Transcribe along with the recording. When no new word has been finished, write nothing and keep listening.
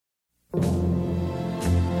You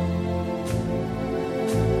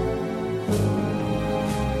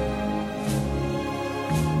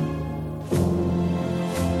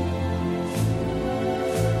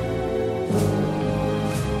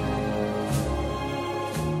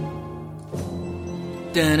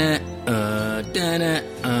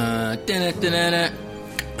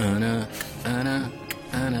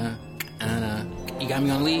got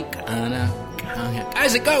me on lead.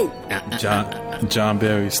 Isaac, go. John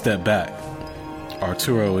Barry, step back.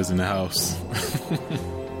 Arturo is in the house.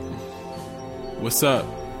 What's up?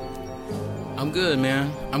 I'm good,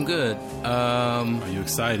 man. I'm good. Are you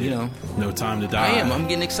excited? You know, No Time to Die. I am. I'm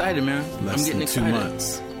getting excited, man. Less I'm getting than excited. 2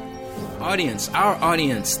 months. Audience, our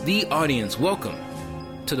audience, the audience, welcome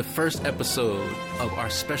to the first episode of our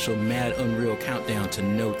special Mad Unreal Countdown to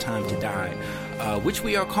No Time to Die, which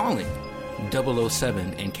we are calling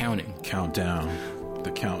 007 and counting. Countdown. The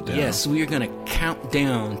countdown. Yes, we are going to count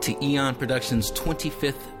down to Eon Productions'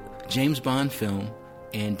 25th James Bond film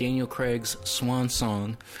and Daniel Craig's swan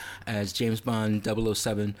song as James Bond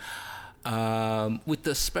 007. With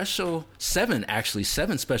the seven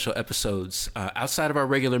special episodes outside of our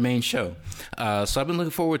regular main show. So I've been looking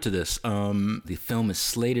forward to this. The film is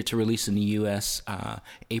slated to release in the U.S.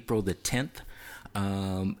 April the 10th.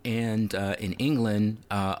 And in England,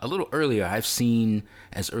 a little earlier. I've seen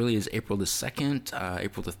as early as April the 2nd,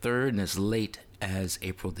 April the 3rd, and as late as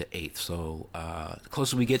April the 8th. So the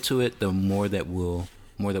closer we get to it, the more that we'll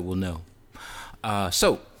know.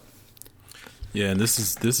 Yeah, and this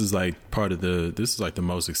is like the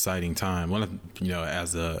most exciting time.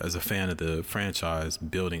 As a fan of the franchise,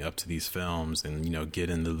 building up to these films and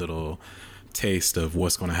getting the little taste of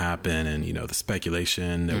what's going to happen and the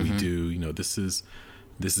speculation that we do.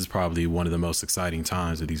 This is probably one of the most exciting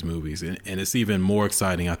times of these movies, and it's even more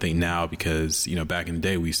exciting I think now because back in the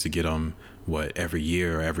day we used to get them every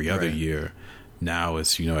year or every other year. Now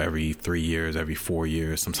it's every 3 years, every 4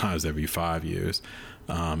 years, sometimes every 5 years.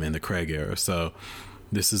 In the Craig era. So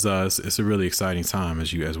this is it's a really exciting time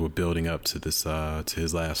as we're building up to this to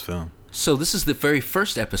his last film. So this is the very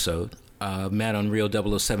first episode of Mad Unreal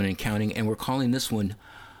 007 and counting, and we're calling this one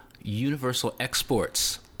Universal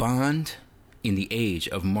Exports: Bond in the Age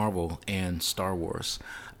of Marvel and Star Wars.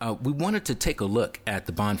 We wanted to take a look at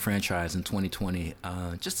the Bond franchise in 2020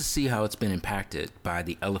 just to see how it's been impacted by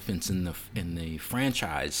the elephants in the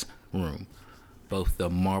franchise room, both the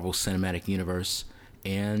Marvel Cinematic Universe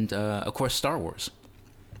and, of course, Star Wars.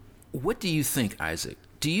 What do you think, Isaac?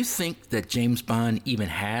 Do you think that James Bond even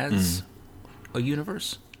has a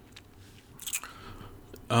universe?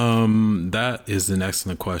 That is an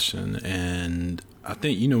excellent question. And I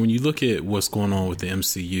think, when you look at what's going on with the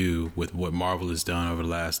MCU, with what Marvel has done over the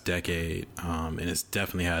last decade, and it's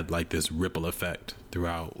definitely had like this ripple effect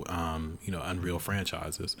throughout, Unreal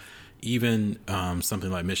franchises. Even something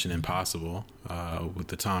like Mission Impossible with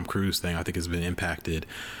the Tom Cruise thing, I think has been impacted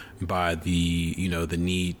by the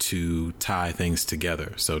need to tie things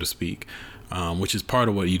together, so to speak, which is part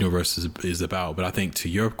of what Universe is about. But I think to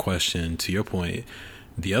your question, to your point,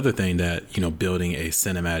 the other thing that building a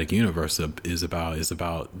cinematic universe is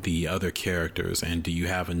about the other characters, and do you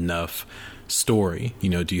have enough story?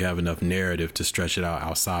 Do you have enough narrative to stretch it out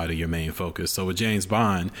outside of your main focus? So with James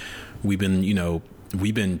Bond, we've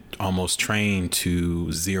been almost trained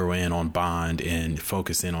to zero in on Bond and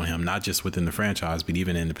focus in on him, not just within the franchise, but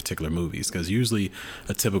even in the particular movies. Because usually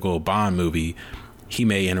a typical Bond movie, he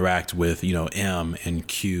may interact with, M and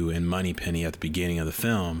Q and Moneypenny at the beginning of the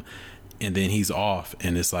film, and then he's off,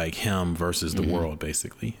 and it's like him versus the world,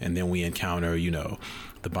 basically. And then we encounter,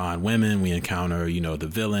 the Bond women, we encounter, the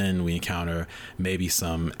villain, we encounter maybe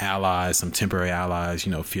some allies, some temporary allies,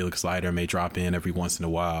 Felix Leiter may drop in every once in a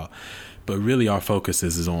while. But really our focus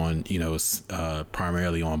is on,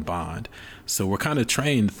 primarily on Bond. So we're kind of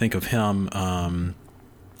trained to think of him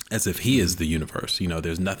as if he is the universe.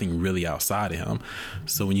 There's nothing really outside of him.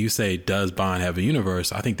 So when you say, does Bond have a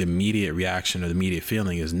universe? I think the immediate reaction or the immediate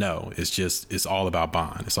feeling is no. It's all about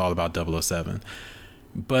Bond. It's all about 007.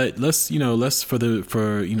 But let's for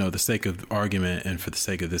the sake of argument and for the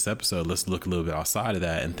sake of this episode, let's look a little bit outside of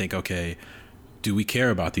that and think, okay, do we care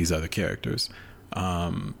about these other characters?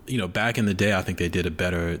 Back in the day, I think they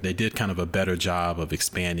did kind of a better job of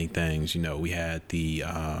expanding things. We had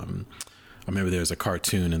I remember there was a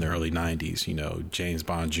cartoon in the early 90s, James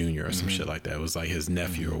Bond Jr. or some shit like that. It was like his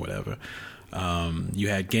nephew or whatever. You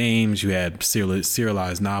had games, you had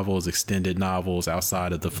serialized novels, extended novels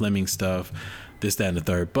outside of the Fleming stuff, this, that, and the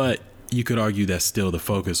third. But you could argue that still the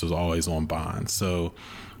focus was always on Bond. So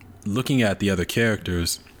looking at the other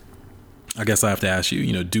characters, I guess I have to ask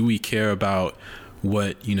you, do we care about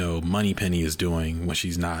what, you know, Moneypenny is doing when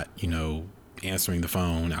she's not, you know, answering the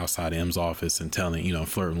phone outside M's office and telling, you know,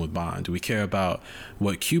 flirting with Bond? Do we care about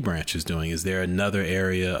what Q Branch is doing? Is there another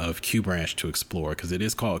area of Q Branch to explore? Because it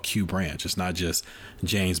is called Q Branch. It's not just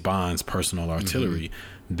James Bond's personal artillery.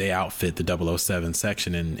 They outfit the 007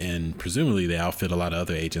 section, and presumably they outfit a lot of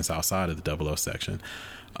other agents outside of the 00 section.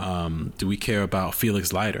 Do we care about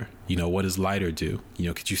Felix Leiter? You know, what does Leiter do? You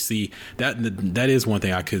know, could you see that? That is one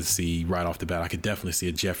thing I could see right off the bat. I could definitely see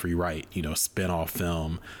a Jeffrey Wright, you know, spin-off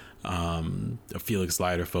film, a Felix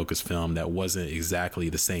Leiter focused film that wasn't exactly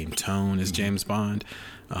the same tone as James Bond.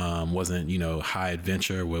 Wasn't, you know, high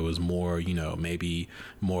adventure, where it was more, you know, maybe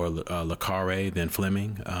more Le Carré than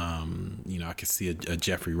Fleming. You know, I could see a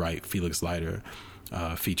Jeffrey Wright, Felix Leiter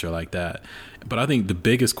feature like that. But I think the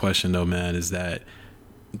biggest question, though, man, is that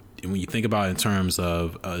when you think about it in terms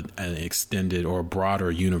of an extended or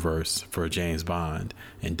broader universe for James Bond,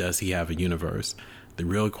 and does he have a universe? The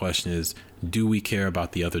real question is, do we care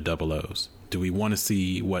about the other 00s? Do we want to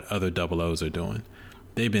see what other 00s are doing?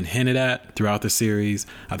 They've been hinted at throughout the series.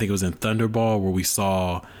 I think it was in Thunderball where we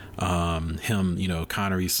saw him, you know,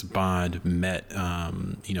 Connery's Bond met,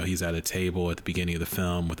 you know, he's at a table at the beginning of the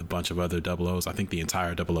film with a bunch of other 00s. I think the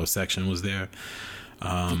entire 00 section was there.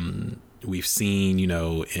 We've seen, you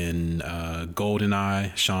know, in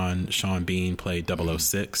GoldenEye, Sean Bean played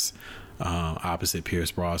 006, opposite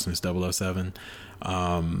Pierce Brosnan's 007.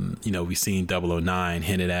 You know, we've seen 009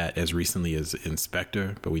 hinted at as recently as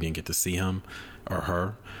Inspector, but we didn't get to see him or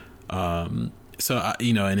her. So,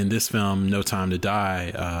 you know, and in this film, No Time to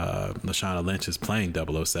Die, Lashana Lynch is playing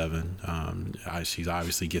 007. She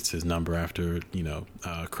obviously gets his number after, you know,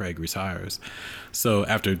 Craig retires. So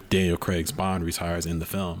after Daniel Craig's Bond retires in the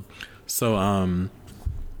film. So, and,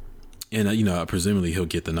 you know, presumably he'll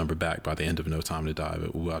get the number back by the end of No Time to Die,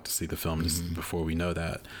 but we'll have to see the film before we know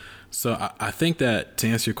that. So I think that, to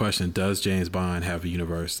answer your question, does James Bond have a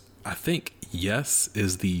universe? I think yes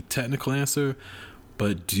is the technical answer,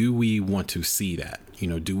 but do we want to see that? You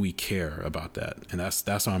know, do we care about that? And that's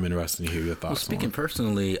why I'm interested to hear your thoughts. Well, speaking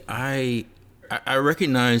personally, I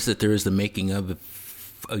recognize that there is the making of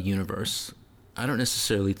a universe. I don't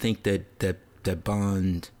necessarily think that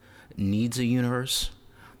Bond needs a universe,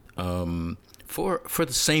 for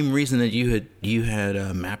the same reason that you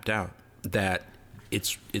had mapped out, that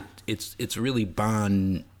it's really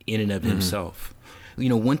Bond in and of himself. You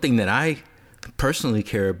know, one thing that I personally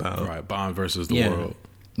care about, right? Bond versus the world.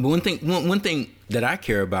 But one thing that I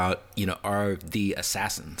care about, you know, are the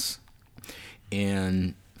assassins,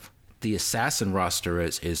 and the assassin roster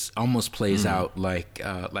is almost plays out like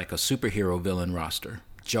a superhero villain roster.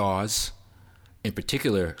 Jaws, in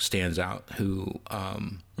particular, stands out. Who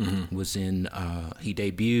was in? He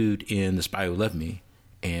debuted in The Spy Who Loved Me,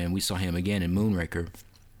 and we saw him again in Moonraker.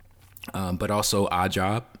 But also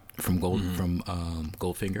Oddjob from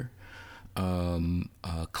Goldfinger,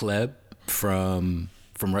 Klebb from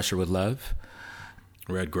Russia with Love,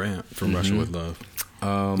 Red Grant from Russia with Love.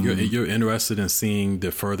 You're interested in seeing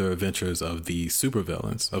the further adventures of the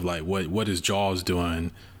supervillains, of like what is Jaws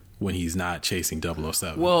doing when he's not chasing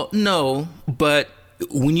 007? Well, no, but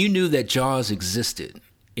when you knew that Jaws existed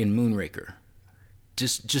in Moonraker,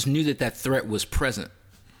 just knew that threat was present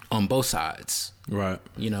on both sides, right?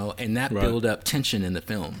 You know, and that build up tension in the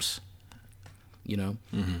films, you know.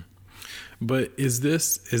 But is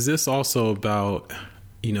this also about,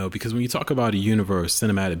 you know, because when you talk about a universe,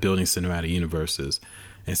 building cinematic universes,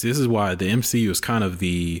 and so this is why the MCU is kind of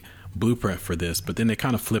the blueprint for this, but then they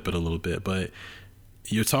kind of flip it a little bit. But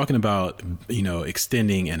you're talking about, you know,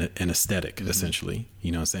 extending an aesthetic, essentially.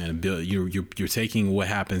 You know what I'm saying? You're taking what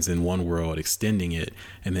happens in one world, extending it,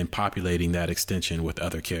 and then populating that extension with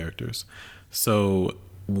other characters. So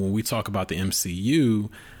when we talk about the MCU,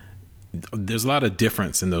 there's a lot of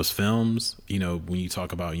difference in those films. You know, when you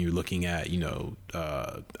talk about, you're looking at, you know,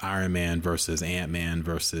 Iron Man versus Ant-Man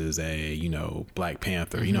versus you know, Black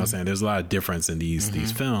Panther. You know what I'm saying? There's a lot of difference in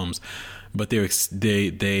these films, but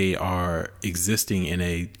they are existing in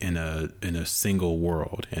a single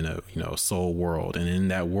world, in a, you know, soul world, and in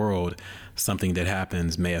that world, something that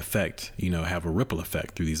happens may affect, you know, have a ripple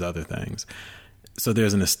effect through these other things. So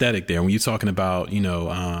there's an aesthetic there. When you're talking about, you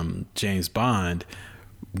know, James Bond,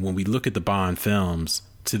 when we look at the Bond films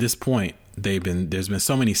to this point, there's been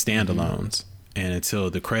so many standalones, and until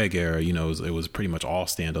the Craig era, you know, it was pretty much all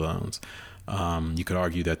standalones. You could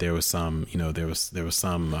argue that there was some, you know, there was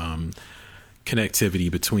some connectivity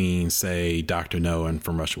between, say, Dr. No and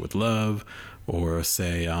From Russia with Love, or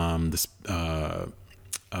say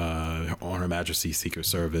on Her Majesty's Secret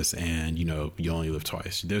Service, and You Only Live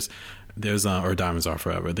Twice. There's or Diamonds Are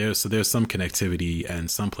Forever. There's some connectivity in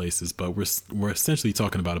some places, but we're essentially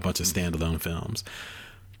talking about a bunch of standalone films.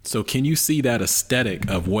 So can you see that aesthetic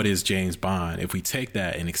of what is James Bond if we take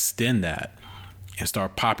that and extend that and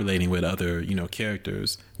start populating with other,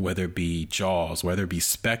 characters, whether it be Jaws, whether it be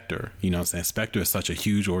Spectre, what I'm saying? Spectre is such a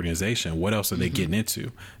huge organization. What else are they getting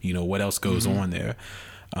into? What else goes on there?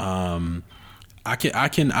 I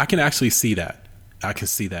can actually see that. I can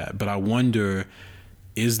see that. But I wonder,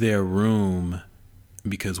 is there room,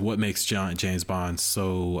 because what makes James Bond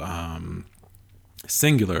so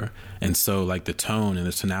singular, and so like the tone and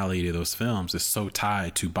the tonality of those films is so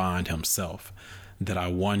tied to Bond himself, that I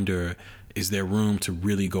wonder, is there room to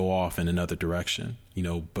really go off in another direction,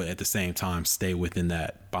 but at the same time stay within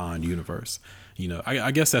that Bond universe?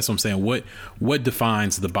 I guess that's what I'm saying. What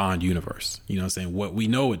defines the Bond universe? What I'm saying? What we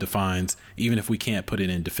know it defines, even if we can't put it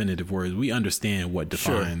in definitive words, we understand what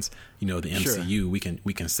defines, the MCU. Sure.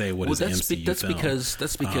 We can say what is the MCU film.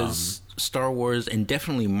 That's because Star Wars and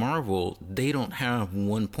definitely Marvel, they don't have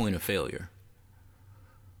one point of failure.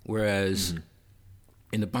 Whereas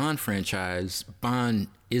in the Bond franchise, Bond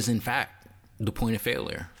is in fact the point of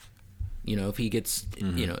failure. If he gets,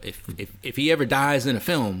 if he ever dies in a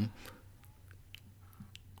film,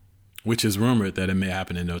 which is rumored that it may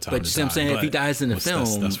happen in no time. But you see what I'm saying? If he dies in the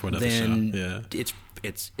film, that's for another then show. Yeah.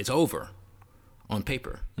 it's over on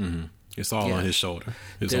paper. Mm-hmm. It's all on his shoulder.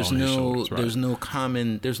 There's no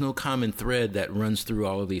common thread that runs through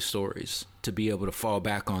all of these stories to be able to fall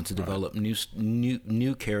back on to develop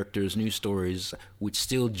new characters, new stories, which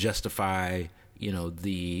still justify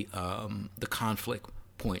the conflict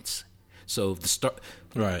points. So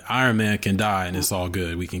Iron Man can die and it's all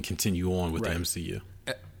good. We can continue on with the MCU.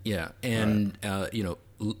 Luke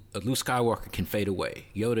Skywalker can fade away.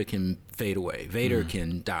 Yoda can fade away. Vader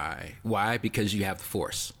can die. Why? Because you have the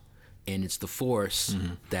Force. And it's the Force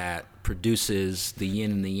that produces the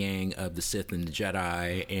yin and the yang of the Sith and the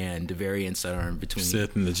Jedi, and the variants that are in between.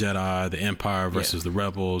 Sith and the Jedi, the Empire versus the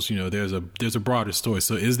Rebels. There's a broader story.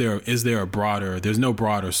 So is there a broader? There's no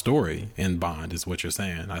broader story in Bond, is what you're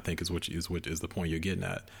saying. I think is what is the point you're getting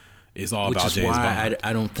at. It's all about James Bond.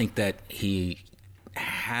 I don't think that he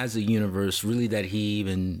has a universe really, that he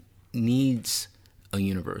even needs a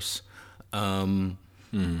universe. I mean,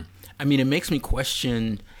 it makes me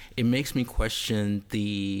question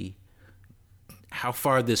the how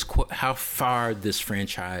far this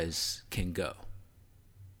franchise can go.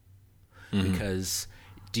 Because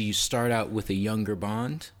do you start out with a younger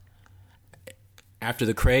Bond after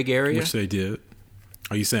the Craig era, which they did?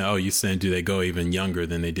 Are you saying do they go even younger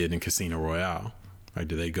than they did in Casino Royale? Or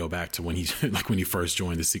do they go back to when he first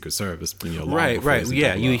joined the Secret Service? Right.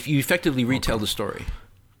 Yeah, you effectively retell the story.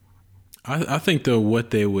 I think though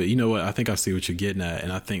what they would, I think I see what you're getting at,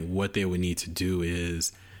 and I think what they would need to do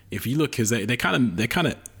is, if you look, because they kind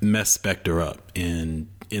of messed Spectre up in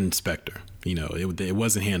Spectre. It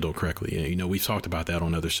wasn't handled correctly. We've talked about that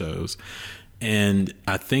on other shows, and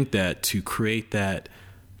I think that to create that,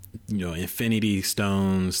 Infinity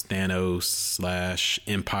Stones, Thanos /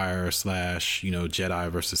 Empire /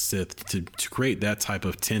 Jedi versus Sith, to create that type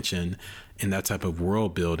of tension and that type of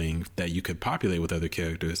world building that you could populate with other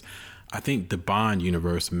characters, I think the Bond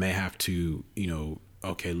universe may have to,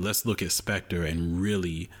 okay, let's look at Spectre and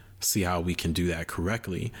really see how we can do that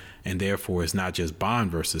correctly. And therefore, it's not just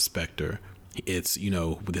Bond versus Spectre. It's,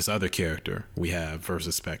 this other character we have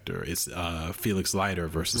versus Spectre. It's Felix Leiter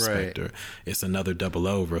versus Spectre. It's another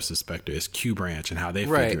 00 versus Spectre. It's Q Branch and how they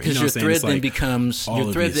figure. Because your thread then becomes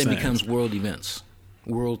world events,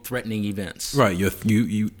 world threatening events. Right.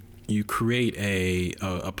 You create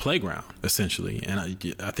a playground, essentially. And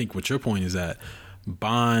I think what your point is that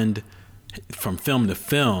Bond, from film to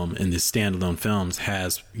film in the standalone films,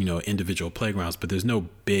 has individual playgrounds, but there's no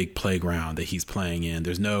big playground that he's playing in.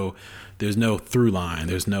 There's no through line.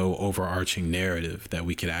 There's no overarching narrative that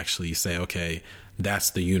we could actually say, okay,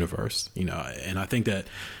 that's the universe. And I think that,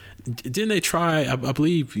 didn't they try? I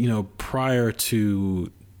believe prior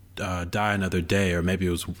to Die Another Day, or maybe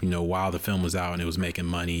it was while the film was out and it was making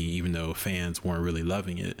money, even though fans weren't really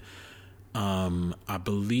loving it. I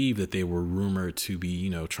believe that they were rumored to be,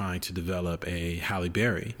 trying to develop a Halle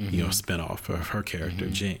Berry, spinoff of her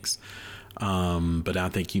character, Jinx. But I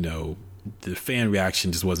think, the fan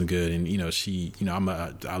reaction just wasn't good. And, she,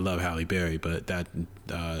 I love Halle Berry, but that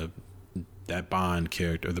Bond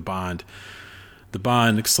character, the Bond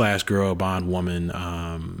 / girl, Bond woman,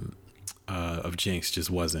 of Jinx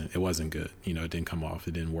just wasn't good. It didn't come off.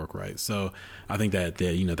 It didn't work right. So I think that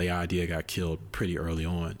the idea got killed pretty early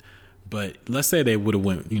on. But let's say they would have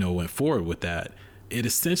went forward with that. it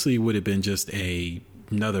essentially would have been just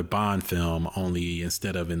another Bond film, only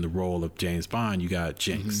instead of in the role of James Bond, you got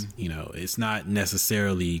Jinx. You know, it's not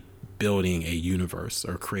necessarily building a universe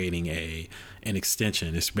or creating an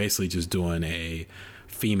extension. It's basically just doing a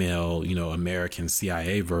female, you know, American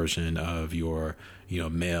CIA version of your, you know,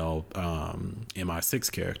 male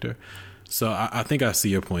MI6 character. So I think I see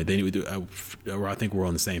your point. They need to do, or I think we're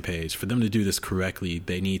on the same page. For them to do this correctly,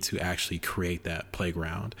 they need to actually create that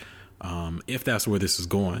playground. If that's where this is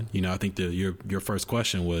going, you know, I think your first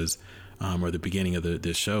question was, or the beginning of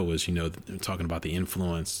this show was, you know, talking about the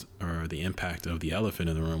influence or the impact of the elephant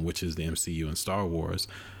in the room, which is the MCU and Star Wars.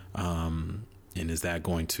 And is that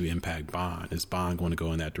going to impact Bond? Is Bond going to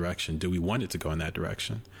go in that direction? Do we want it to go in that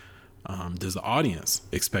direction? Does the audience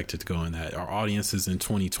expect it to go in that? Are audiences in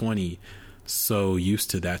 2020 so used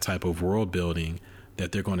to that type of world building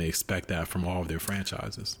that they're going to expect that from all of their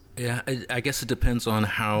franchises? Yeah, I guess it depends on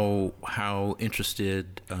how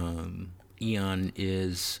interested Eon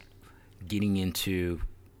is getting into,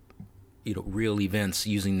 you know, real events,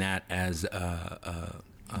 using that as a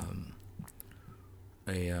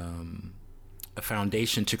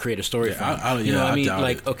foundation to create a story from. I mean,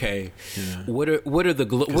 like, okay, what are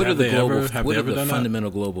the fundamental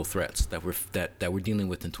global threats that we're dealing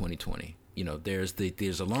with in 2020? You know, there's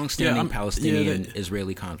a long-standing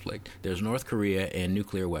Palestinian-Israeli conflict. There's North Korea and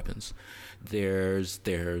nuclear weapons. There's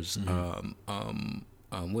what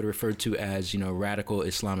are referred to as, you know, radical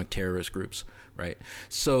Islamic terrorist groups, right?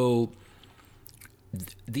 So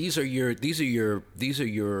these are your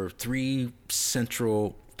three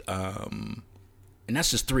central, and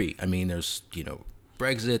that's just three. I mean, there's, you know,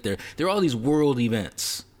 Brexit. There are all these world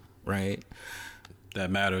events, right? That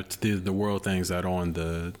matter to the world, things that matter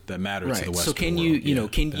to the Western world. So can you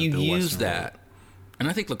use that? And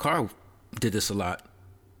I think Le Carre did this a lot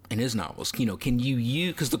in his novels. You know, can you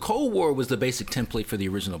use, because the Cold War was the basic template for the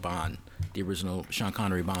original Bond, the original Sean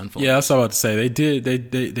Connery Bond film. Yeah, that's what I was about to say. They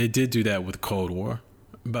did do that with Cold War,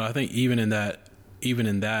 but I think even in that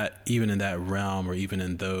realm, or even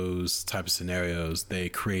in those type of scenarios, they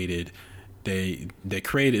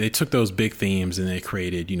took those big themes and they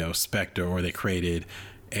created, you know, Spectre, or they created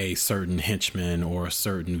a certain henchman or a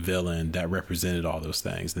certain villain that represented all those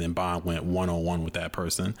things. And then Bond went one-on-one with that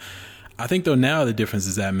person. I think, though, now the difference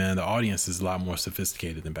is that, man, the audience is a lot more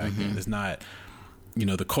sophisticated than back then. It's not, you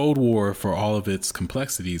know, the Cold War, for all of its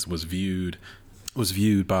complexities, was viewed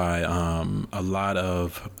by a lot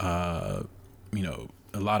of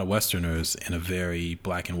Westerners in a very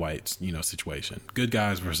black and white, you know, situation. Good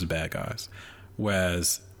guys versus bad guys.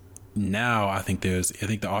 Whereas now I think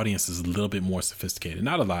the audience is a little bit more sophisticated.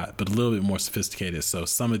 Not a lot, but a little bit more sophisticated. So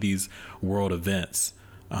some of these world events,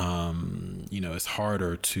 you know, it's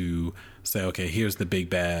harder to say, okay, here's the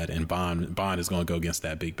big bad, and Bond is going to go against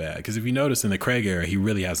that big bad. Because if you notice, in the Craig era, he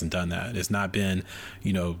really hasn't done that. It's not been,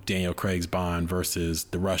 you know, Daniel Craig's Bond versus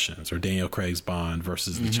the Russians, or Daniel Craig's Bond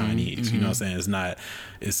versus the Chinese. You know what I'm saying?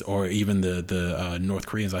 Or even the North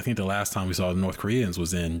Koreans. I think the last time we saw the North Koreans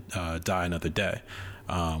was in Die Another Day,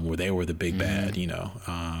 where they were the big bad, you know.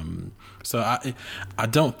 So I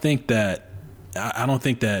don't think that,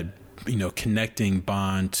 you know, connecting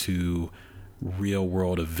Bond to real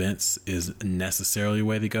world events is necessarily the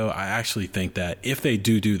way to go. I actually think that if they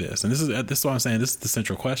do this, and this is what I'm saying, this is the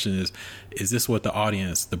central question, is this what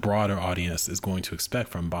the broader audience is going to expect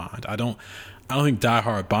from Bond? I don't think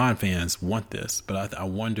diehard Bond fans want this, but I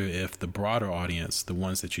wonder if the broader audience, the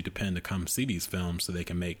ones that you depend to come see these films so they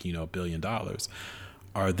can make, you know, $1 billion,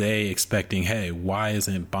 are they expecting, hey, why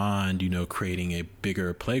isn't Bond, you know, creating a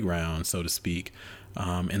bigger playground, so to speak,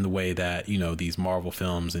 in the way that, you know, these Marvel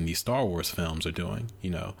films and these Star Wars films are doing, you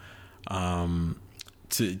know?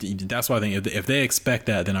 That's why I think if they expect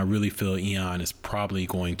that, then I really feel Eon is probably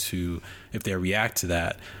going to, if they react to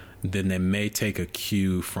that, then they may take a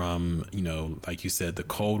cue from, you know, like you said, the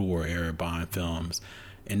Cold War era Bond films,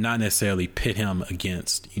 and not necessarily pit him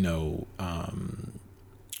against, you know,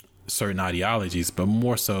 certain ideologies, but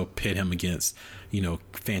more so pit him against, you know,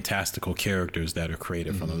 fantastical characters that are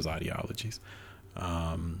created from those ideologies.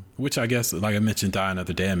 Which I guess, like I mentioned Die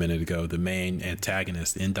Another Day a minute ago, the main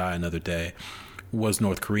antagonist in Die Another Day was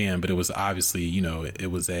North Korean, but it was obviously, you know,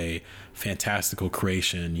 it was a fantastical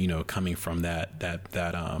creation, you know, coming from that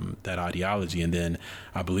ideology. And then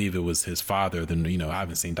I believe it was his father. Then, you know, I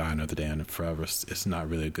haven't seen Die Another Day in forever. It's not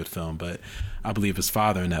really a good film, but I believe his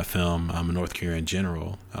father in that film, a North Korean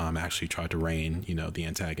general, actually tried to rein, you know, the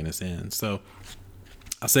antagonist in. So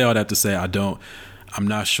I say all that to say I'm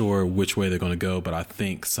not sure which way they're going to go, but I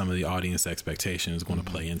think some of the audience expectation is going to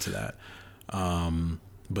play into that.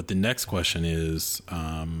 But the next question is,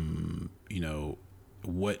 you know,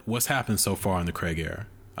 what's happened so far in the Craig era.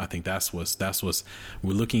 I think that's what's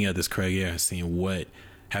we're looking at this Craig era, seeing what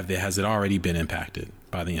has it already been impacted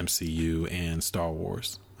by the MCU and Star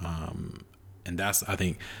Wars, and I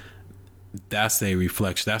think that's a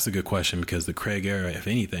reflection. That's a good question, because the Craig era, if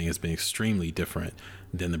anything, has been extremely different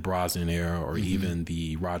than the Brosnan era or even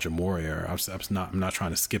the Roger Moore era. I'm not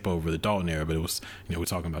trying to skip over the Dalton era, but it was, we're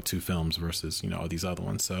talking about 2 films versus, all these other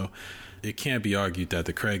ones. So it can't be argued that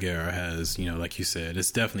the Craig era has, like you said,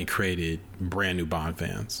 it's definitely created brand new Bond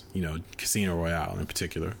fans, Casino Royale in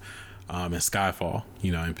particular, and Skyfall,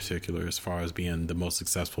 in particular, as far as being the most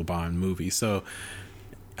successful Bond movie. So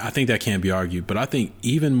I think that can't be argued. But I think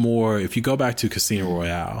even more, if you go back to Casino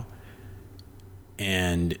Royale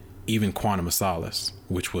and even Quantum of Solace,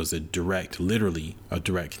 which was literally a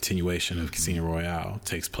direct continuation of Casino Royale,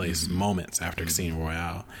 takes place moments after Casino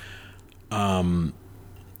Royale.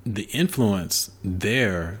 The influence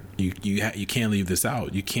there, you can't leave this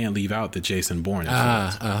out. You can't leave out the Jason Bourne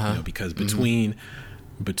influence, because between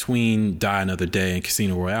Die Another Day and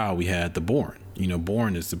Casino Royale, we had the Bourne.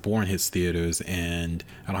 Bourne hits theaters, and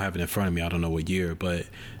I don't have it in front of me. I don't know what year, but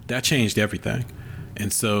that changed everything.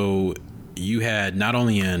 And so you had, not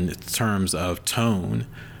only in terms of tone,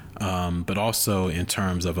 but also in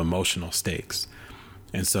terms of emotional stakes.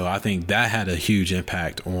 And so I think that had a huge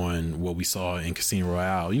impact on what we saw in Casino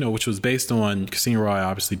Royale, which was Casino Royale,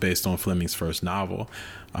 obviously based on Fleming's first novel.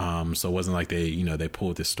 So it wasn't like they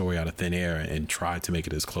pulled this story out of thin air and tried to make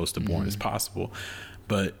it as close to Bourne as possible.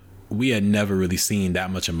 But we had never really seen that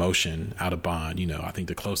much emotion out of Bond. I think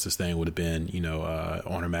the closest thing would have been,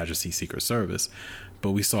 On Her Majesty's Secret Service.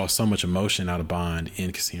 But we saw so much emotion out of Bond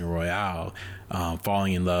in Casino Royale,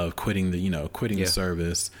 falling in love, quitting the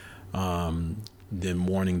service, then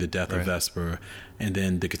mourning the death of Vesper, and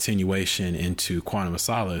then the continuation into Quantum of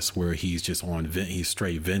Solace, where he's just he's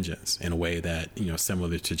straight vengeance in a way that,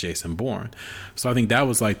 similar to Jason Bourne. So I think that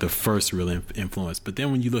was like the first real influence. But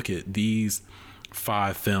then when you look at these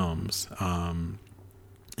 5 films, and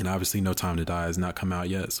obviously No Time to Die has not come out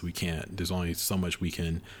yet, so there's only so much we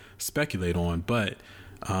can speculate on. But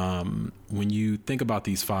when you think about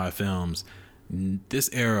these 5 films, this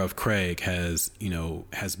era of Craig has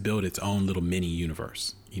built its own little mini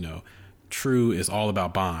universe. True is all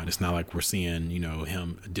about Bond. It's not like we're seeing,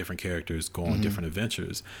 different characters go on different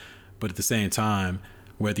adventures. But at the same time,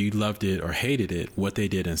 whether you loved it or hated it, what they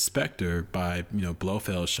did in Spectre by,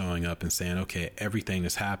 Blofeld showing up and saying, okay, everything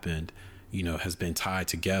that's happened, has been tied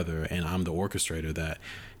together, and I'm the orchestrator, that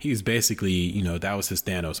he's basically, that was his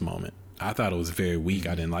Thanos moment. I thought it was very weak.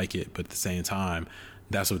 I didn't like it. But at the same time,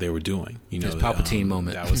 that's what they were doing. His Palpatine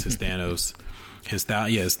moment. That was his Thanos. His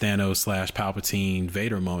Thanos / Palpatine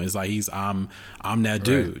Vader moment. It's like I'm that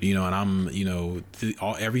dude, and I'm,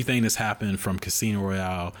 everything that's happened from Casino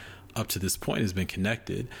Royale up to this point has been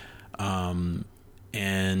connected. And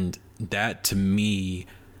that to me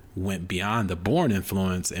went beyond the Bourne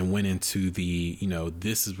influence and went into the,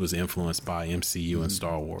 this was influenced by MCU and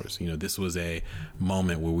Star Wars. This was a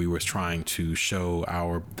moment where we were trying to show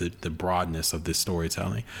the broadness of this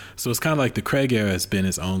storytelling. So it's kind of like the Craig era has been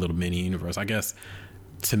its own little mini universe. I guess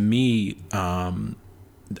to me, I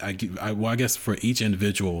guess for each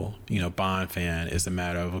individual, Bond fan, it's a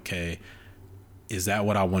matter of, okay, is that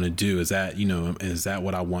what I want to do? Is that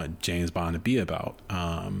what I want James Bond to be about?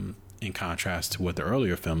 In contrast to what the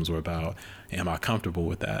earlier films were about. Am I comfortable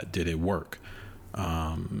with that? Did it work?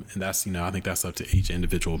 And that's, I think that's up to each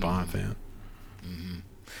individual Bond fan.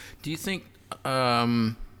 Do you think,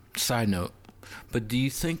 side note, but do you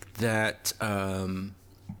think that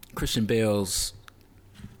Christian Bale's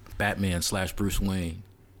Batman / Bruce Wayne,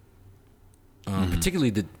 particularly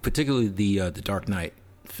the Dark Knight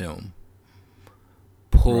film,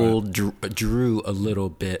 drew a little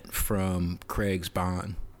bit from Craig's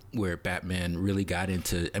Bond, where Batman really got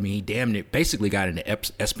into, he basically got into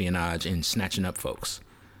espionage and snatching up folks?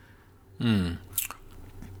 I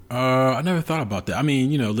never thought about that.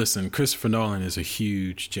 Listen, Christopher Nolan is a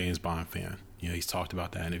huge James Bond fan. He's talked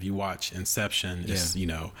about that. And if you watch Inception, it's,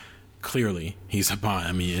 clearly he's a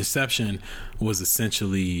Bond. Inception was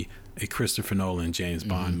essentially a Christopher Nolan James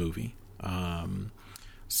Bond movie.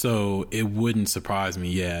 So it wouldn't surprise me.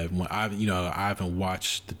 Yeah, when I haven't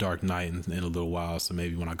watched The Dark Knight in a little while, so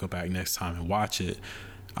maybe when I go back next time and watch it,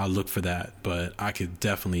 I'll look for that. But I could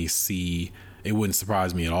definitely see, it wouldn't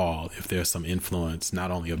surprise me at all if there's some influence not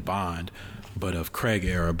only of Bond, but of Craig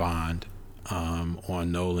era Bond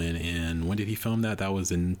on Nolan. And when did he film that? That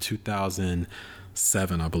was in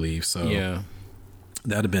 2007, I believe. So yeah,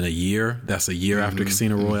 that'd have been a year. That's a year after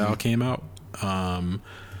Casino Royale came out.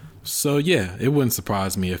 So yeah, it wouldn't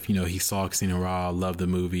surprise me if he saw Casino Royale, loved the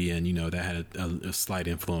movie, and that had a slight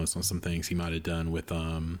influence on some things he might have done with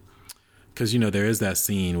because there is that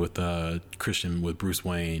scene with Christian with Bruce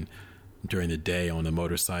Wayne during the day on the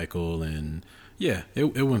motorcycle, and yeah, it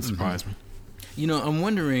wouldn't surprise me. I'm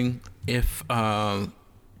wondering if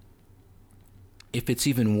it's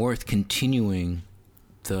even worth continuing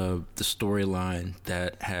the storyline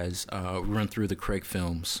that has run through the Craig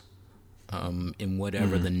films in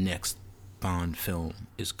whatever the next Bond film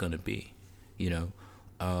is going to be. You'd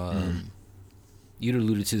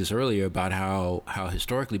alluded to this earlier about how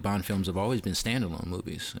historically Bond films have always been standalone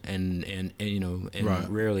movies, and right.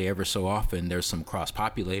 Rarely ever so often there's some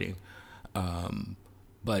cross-populating,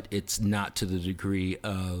 but it's not to the degree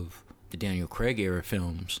of the Daniel Craig era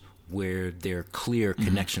films where there are clear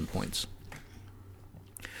connection points.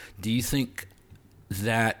 Do you think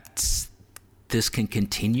that this can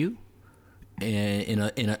continue in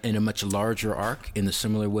a much larger arc in the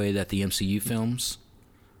similar way that the MCU films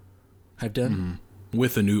have done?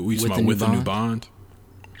 With a new new Bond?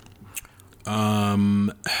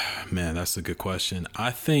 Man, that's a good question.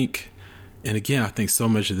 I think so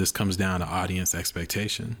much of this comes down to audience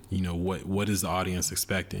expectation. What is the audience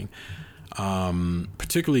expecting?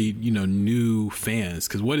 Particularly, new fans,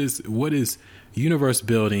 because what is universe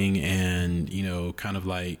building and, kind of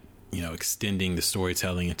like, extending the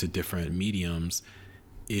storytelling into different mediums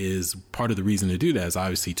is part of the reason to do that is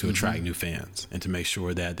obviously to attract new fans and to make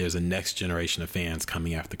sure that there's a next generation of fans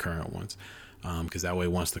coming after the current ones. Because that way,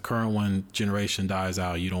 once the current generation dies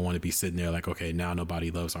out, you don't want to be sitting there like, okay, now nobody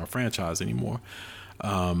loves our franchise anymore.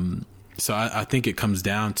 So I think it comes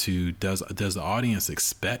down to, does the audience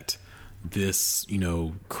expect this,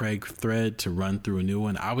 Craig thread to run through a new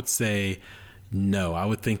one? I would say no. I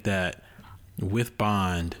would think that with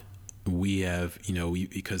Bond, we have,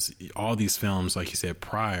 because all these films, like you said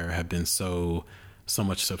prior, have been so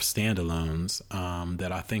much of standalones,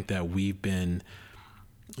 that I think that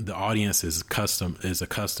the audience is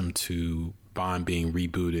accustomed to Bond being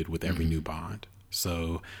rebooted with every new Bond.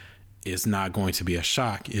 So it's not going to be a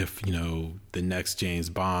shock if, the next James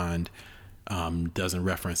Bond doesn't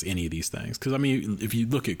reference any of these things. Because, if you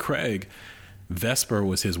look at Craig, Vesper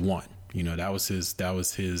was his one. That was his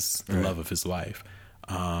the love of his life.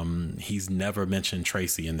 He's never mentioned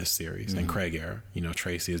Tracy in this series. In Craig era,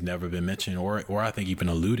 Tracy has never been mentioned or I think even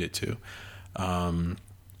alluded to.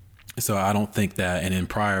 So I don't think that, and in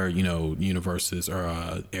prior, universes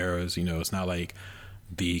or eras, it's not like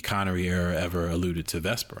the Connery era ever alluded to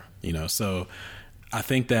Vesper, So I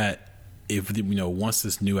think that if, once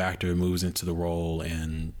this new actor moves into the role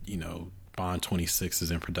and, Bond 26 is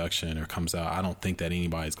in production or comes out, I don't think that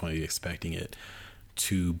anybody's going to be expecting it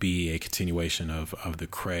to be a continuation of the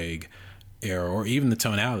Craig era or even the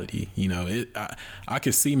tonality. I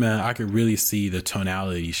could see, man, I could really see the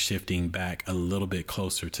tonality shifting back a little bit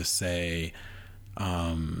closer to, say,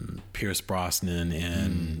 Pierce Brosnan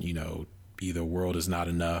and, either World Is Not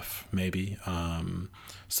Enough, maybe.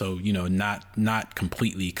 So, not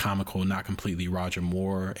completely comical, not completely Roger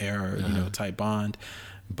Moore era, type Bond,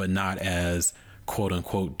 but not as quote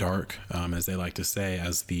unquote dark, as they like to say,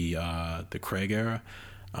 as the Craig era.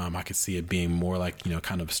 I could see it being more like,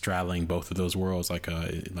 kind of straddling both of those worlds, like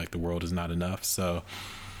The World Is Not Enough. So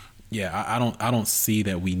yeah, I don't see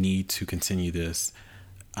that we need to continue this.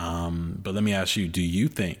 But let me ask you, do you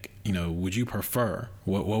think, would you prefer,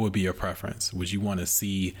 what would be your preference? Would you want to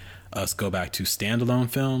see us go back to standalone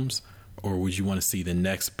films, or would you want to see the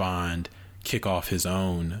next Bond kick off his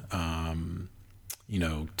own,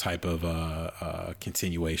 type of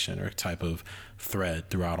continuation or type of thread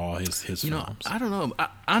throughout all his films? I don't know.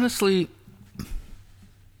 Honestly,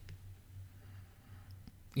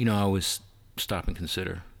 I always stop and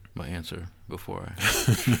consider my answer before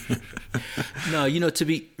No, to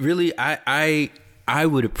be really, I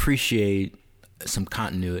would appreciate some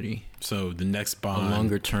continuity. So the next Bond, a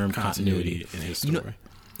longer term continuity in his story.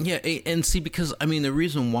 Yeah, and see, because the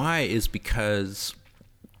reason why is because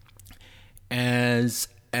as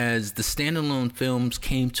the standalone films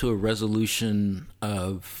came to a resolution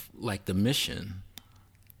of like the mission,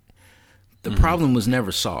 the problem was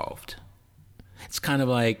never solved. It's kind of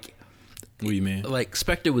like, what do you mean? Like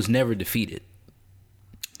Spectre was never defeated.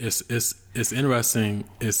 It's interesting.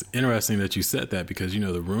 It's interesting that you said that, because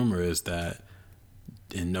the rumor is that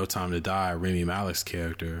in No Time to Die, Rami Malek's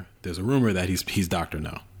character, there's a rumor that he's Dr.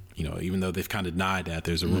 No. Even though they've kind of denied that,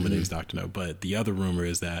 there's a rumor that he's Dr. No. But the other rumor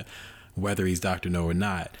is that whether he's Dr. No or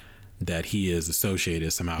not, that he is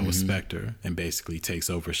associated somehow with Spectre and basically takes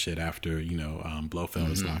over shit after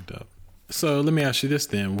Blofeld is locked up. So let me ask you this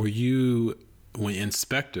then: were you when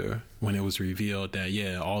Inspector, when it was revealed that,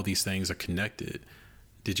 yeah, all these things are connected,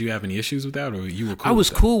 did you have any issues with that, or you were cool I was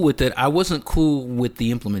with that? cool with it. I wasn't cool with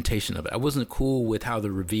the implementation of it. I wasn't cool with how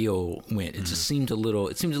the reveal went. It just seemed a little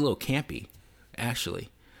campy, actually.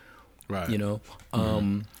 Right. You know,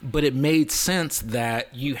 but it made sense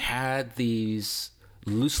that you had these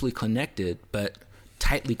loosely connected but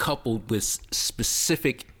tightly coupled with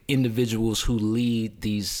specific individuals who lead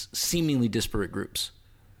these seemingly disparate groups.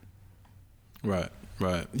 Right.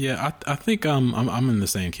 Yeah, I think I'm in the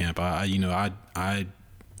same camp. I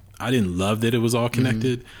didn't love that it was all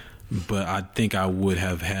connected, but I think I would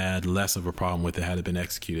have had less of a problem with it had it been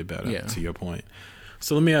executed better. Yeah. To your point.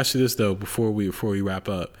 So let me ask you this though before we wrap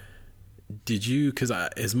up. Did you? Because I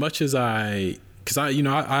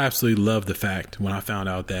absolutely love the fact when I found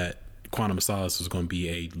out that Quantum of Solace was going to be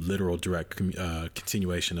a literal direct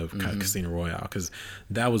continuation of Casino Royale, because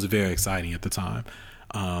that was very exciting at the time.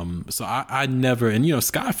 So I never, and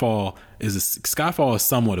Skyfall is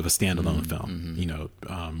somewhat of a standalone film,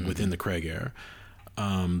 within the Craig era.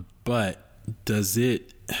 But does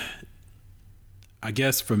it? I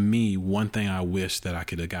guess for me, one thing I wish that I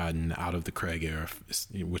could have gotten out of the Craig era,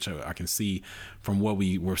 which I can see from what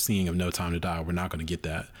we were seeing of No Time to Die, we're not going to get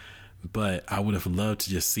that. But I would have loved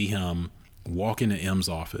to just see him walk into M's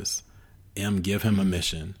office, M give him a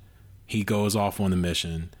mission, he goes off on the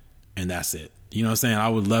mission, and that's it. You know what I'm saying? I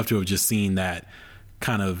would love to have just seen that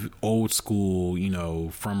kind of old school,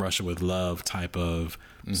 From Russia with Love type of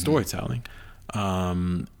storytelling.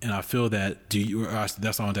 And I feel that,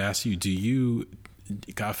 that's all I want to ask you,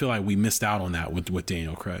 I feel like we missed out on that with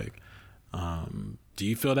Daniel Craig. Do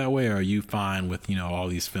you feel that way, or are you fine with, all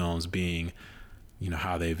these films being,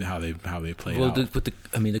 how they play out?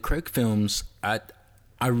 The Craig films, I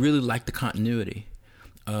really liked the continuity.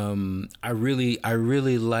 I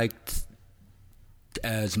really liked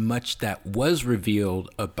as much that was revealed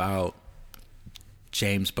about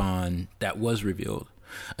James Bond that was revealed.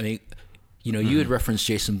 I mean, you had referenced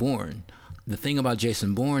Jason Bourne. The thing about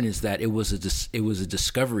Jason Bourne is that it was a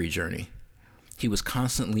discovery journey. He was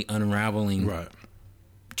constantly unraveling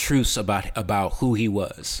truths about who he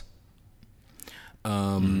was.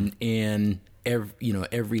 And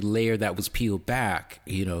every layer that was peeled back,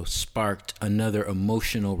 sparked another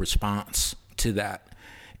emotional response to that.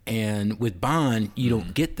 And with Bond, you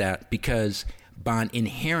don't get that because Bond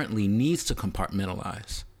inherently needs to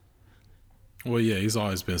compartmentalize. Well, yeah, he's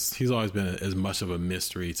always been as much of a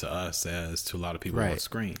mystery to us as to a lot of people on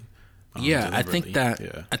screen. I think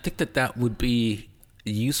that would be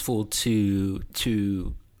useful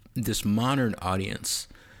to this modern audience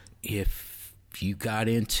if you got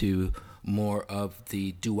into more of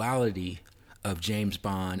the duality of James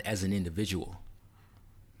Bond as an individual.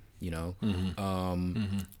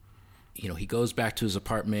 He goes back to his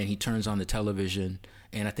apartment, he turns on the television,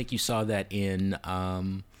 and I think you saw that in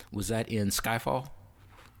was that in Skyfall?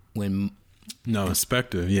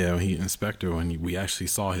 Inspector. Yeah, when we actually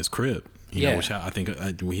saw his crib. Which I think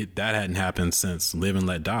that hadn't happened since Live and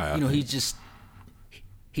Let Die.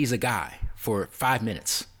 He's a guy for 5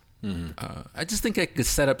 minutes. I just think that could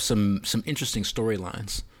set up some interesting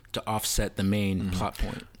storylines to offset the main plot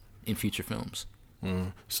point in future films.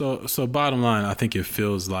 So bottom line, I think it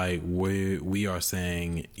feels like we are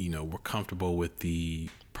saying, we're comfortable with the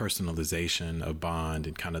personalization of Bond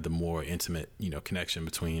and kind of the more intimate, connection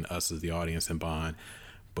between us as the audience and Bond,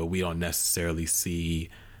 but we don't necessarily see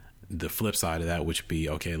the flip side of that, which would be,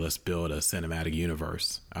 okay, let's build a cinematic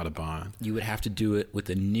universe out of Bond. You would have to do it with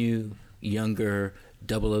a new, younger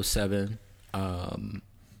 007.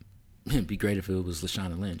 It'd be great if it was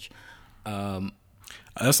Lashana Lynch.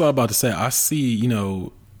 That's all I'm about to say. I see,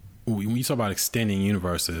 when you talk about extending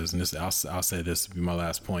universes, and this, I'll say this will be my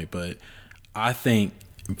last point, but I think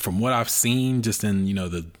from what I've seen just in,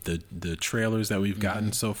 the trailers that we've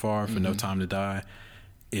gotten so far for No Time to Die,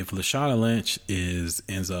 if Lashana Lynch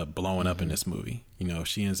ends up blowing up in this movie, if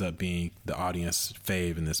she ends up being the audience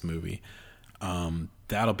fave in this movie,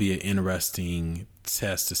 that'll be an interesting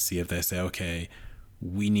test to see if they say, okay,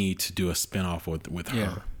 we need to do a spinoff with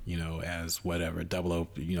her, as whatever,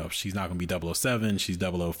 she's not going to be 007, she's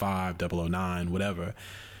 005, 009, whatever,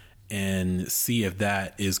 and see if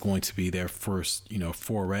that is going to be their first,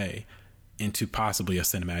 foray into possibly a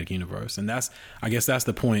cinematic universe. And I guess that's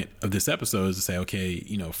the point of this episode, is to say, okay,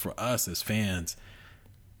 for us as fans,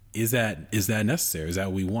 is that necessary? Is that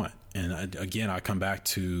what we want? And again, I come back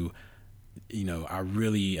to, I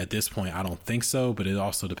really, at this point, I don't think so, but it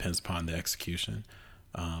also depends upon the execution.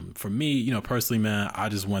 For me, personally, man, I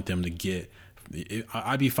just want them to get,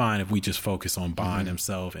 I'd be fine if we just focus on Bond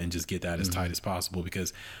himself and just get that as tight as possible,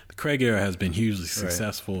 because the Craig era has been hugely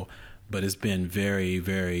successful, but it's been very,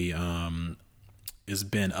 very, it's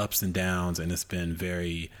been ups and downs, and it's been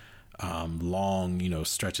very long,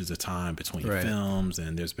 stretches of time between films,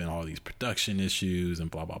 and there's been all these production issues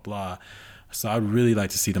and blah, blah, blah. So I'd really like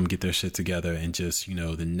to see them get their shit together and just,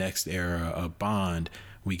 the next era of Bond,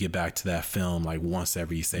 we get back to that film like once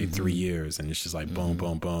every, say, 3 years, and it's just like boom,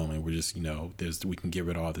 boom, boom, and we're just, we can get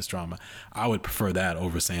rid of all this drama. I would prefer that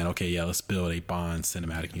over saying, okay, yeah, let's build a Bond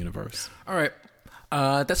cinematic universe. All right.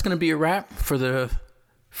 That's going to be a wrap for the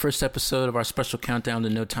first episode of our special countdown to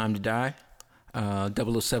No Time to Die,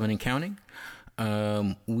 007 and counting.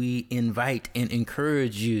 We invite and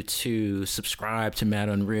encourage you to subscribe to Mad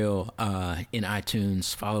Unreal in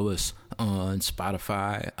iTunes. Follow us on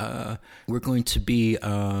Spotify. We're going to be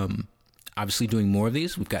obviously doing more of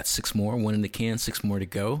these. We've got 6 more, 1 in the can, 6 more to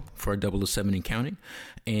go for our 007 and counting.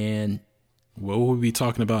 And what will we be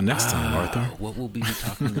talking about next time, Arthur? What will we be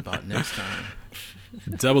talking about next time?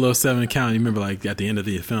 007 and counting. You remember, like at the end of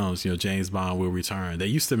the films, James Bond will return. They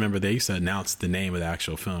used to announce the name of the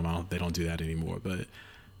actual film. They don't do that anymore. But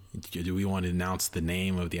do we want to announce the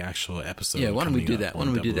name of the actual episode? Yeah, why don't we do that? Why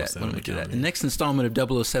don't we do that? The next installment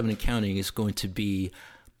of 007 and counting is going to be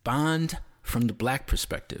Bond from the Black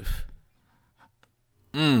perspective.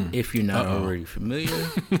 If you're not already familiar,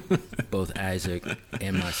 both Isaac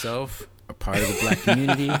and myself are part of the Black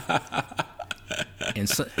community. And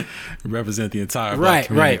so, represent the entire Black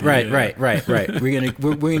community. Right. We're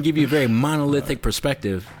gonna give you a very monolithic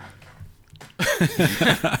perspective.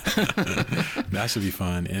 That should be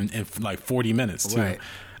fun, in like 40 minutes too. Right.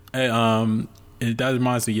 Hey, that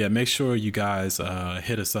reminds me. Yeah, make sure you guys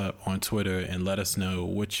hit us up on Twitter and let us know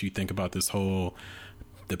what you think about the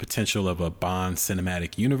potential of a Bond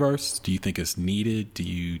cinematic universe. Do you think it's needed? Do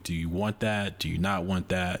you want that? Do you not want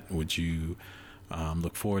that? Would you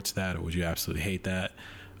look forward to that, or would you absolutely hate that?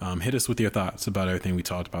 Hit us with your thoughts about everything we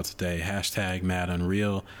talked about today. Hashtag Mad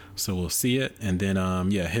Unreal, so we'll see it. And then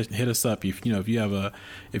hit us up if you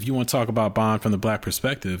want to talk about Bond from the Black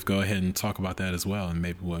perspective. Go ahead and talk about that as well, and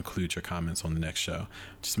maybe we'll include your comments on the next show.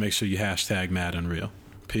 Just make sure you hashtag Mad Unreal.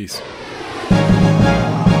 Peace.